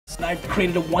And I've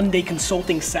created a one-day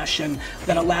consulting session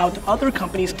that allowed other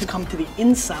companies to come to the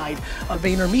inside of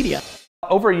VaynerMedia.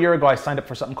 Over a year ago, I signed up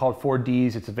for something called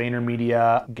 4Ds. It's a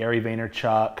VaynerMedia, Gary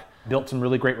Vaynerchuk, built some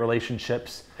really great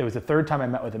relationships. It was the third time I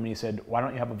met with him and he said, why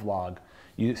don't you have a vlog?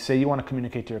 You say you want to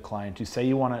communicate to your clients, you say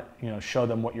you want to show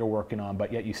them what you're working on,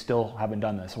 but yet you still haven't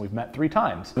done this. And we've met 3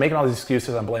 times. Making all these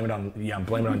excuses, I'm blaming on you.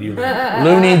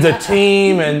 Lou needs a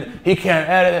team and he can't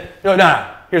edit it.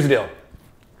 Nah, here's the deal.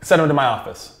 Send him to my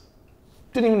office.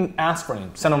 Didn't even ask for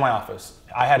him, send him to my office.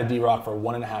 I had a D-Rock for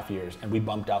 1.5 years and we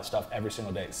bumped out stuff every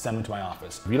single day. Send him to my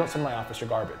office. If you don't send him to my office, you're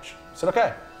garbage. I said,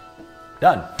 okay,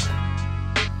 done.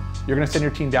 You're gonna send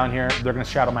your team down here, they're gonna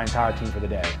shadow my entire team for the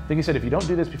day. I think he said, if you don't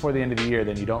do this before the end of the year,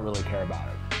 then you don't really care about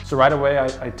it. So right away,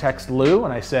 I text Lou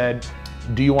and I said,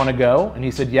 do you wanna go? And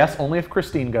he said, yes, only if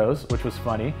Christine goes, which was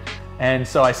funny. And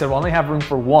so I said, well, I only have room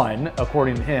for 1,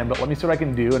 according to him, but let me see what I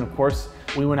can do. And of course,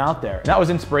 we went out there. And that was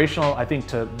inspirational, I think,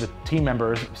 to the team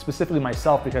members, specifically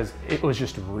myself, because it was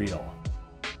just real.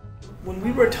 When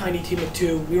we were a tiny team of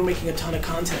 2, we were making a ton of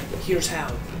content. Here's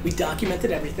how. We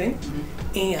documented everything,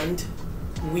 and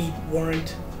we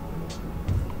weren't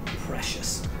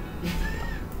precious.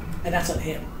 And that's on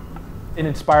him. It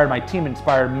inspired my team,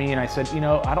 inspired me, and I said,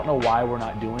 I don't know why we're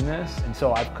not doing this. And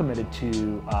so I've committed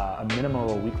to a minimum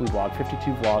of a weekly vlog,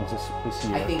 52 vlogs this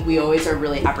year. I think we always are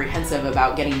really apprehensive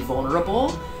about getting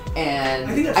vulnerable, and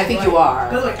I think right. you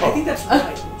are. No, I think that's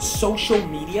right. Social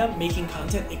media, making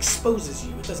content, exposes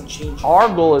you. It doesn't change you. Our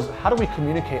goal is, how do we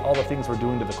communicate all the things we're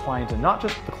doing to the clients, and not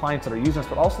just the clients that are using us,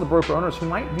 but also the broker owners who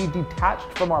might be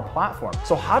detached from our platform.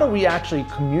 So how do we actually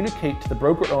communicate to the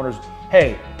broker owners,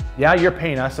 hey, yeah, you're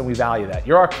paying us and we value that.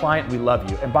 You're our client, we love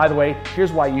you. And by the way,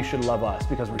 here's why you should love us,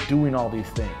 because we're doing all these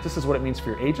things. This is what it means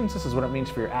for your agents, this is what it means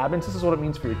for your admins, this is what it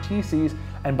means for your TCs,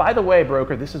 and by the way,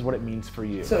 broker, this is what it means for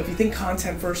you. So if you think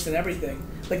content first and everything,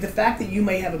 like the fact that you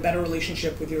may have a better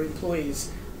relationship with your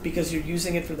employees because you're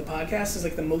using it for the podcast is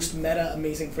like the most meta,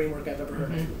 amazing framework I've ever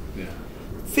heard of. Yeah.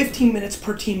 15 minutes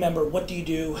per team member. What do you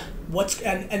do?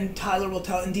 And Tyler will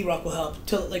tell, and D-Rock will help.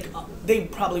 They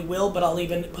probably will, but I'll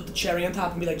even put the cherry on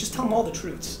top and be like, just tell them all the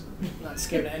truths. I'm not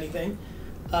scared of anything.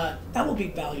 That will be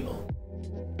valuable.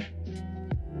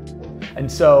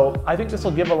 And so I think this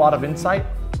will give a lot of insight,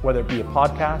 whether it be a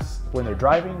podcast, when they're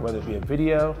driving, whether it be a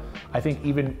video. I think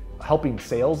even helping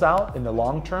sales out in the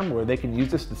long term, where they can use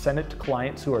this to send it to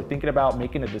clients who are thinking about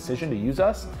making a decision to use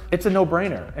us. It's a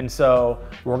no-brainer. And so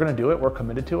we're gonna do it, we're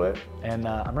committed to it, and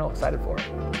I'm real excited for it.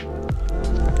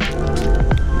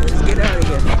 Let's get out of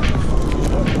here.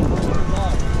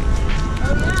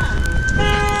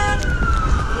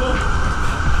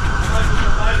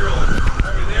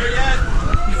 Are we there yet?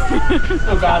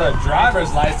 Still got a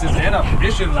driver's license and a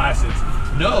fishing license.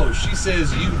 No, she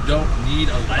says you don't need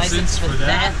a license for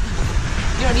that.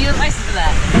 You don't need a license for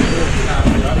that.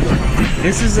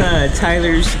 This is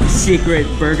Tyler's secret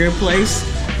burger place,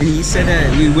 and he said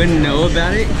that we wouldn't know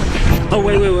about it. Oh,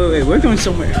 wait, we're going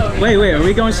somewhere. Wait, are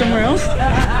we going somewhere else?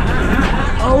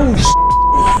 Oh,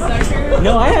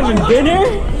 no, I haven't been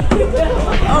here.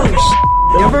 Oh,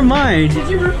 never mind. Did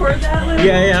you record that, Lou?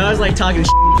 Yeah, I was like talking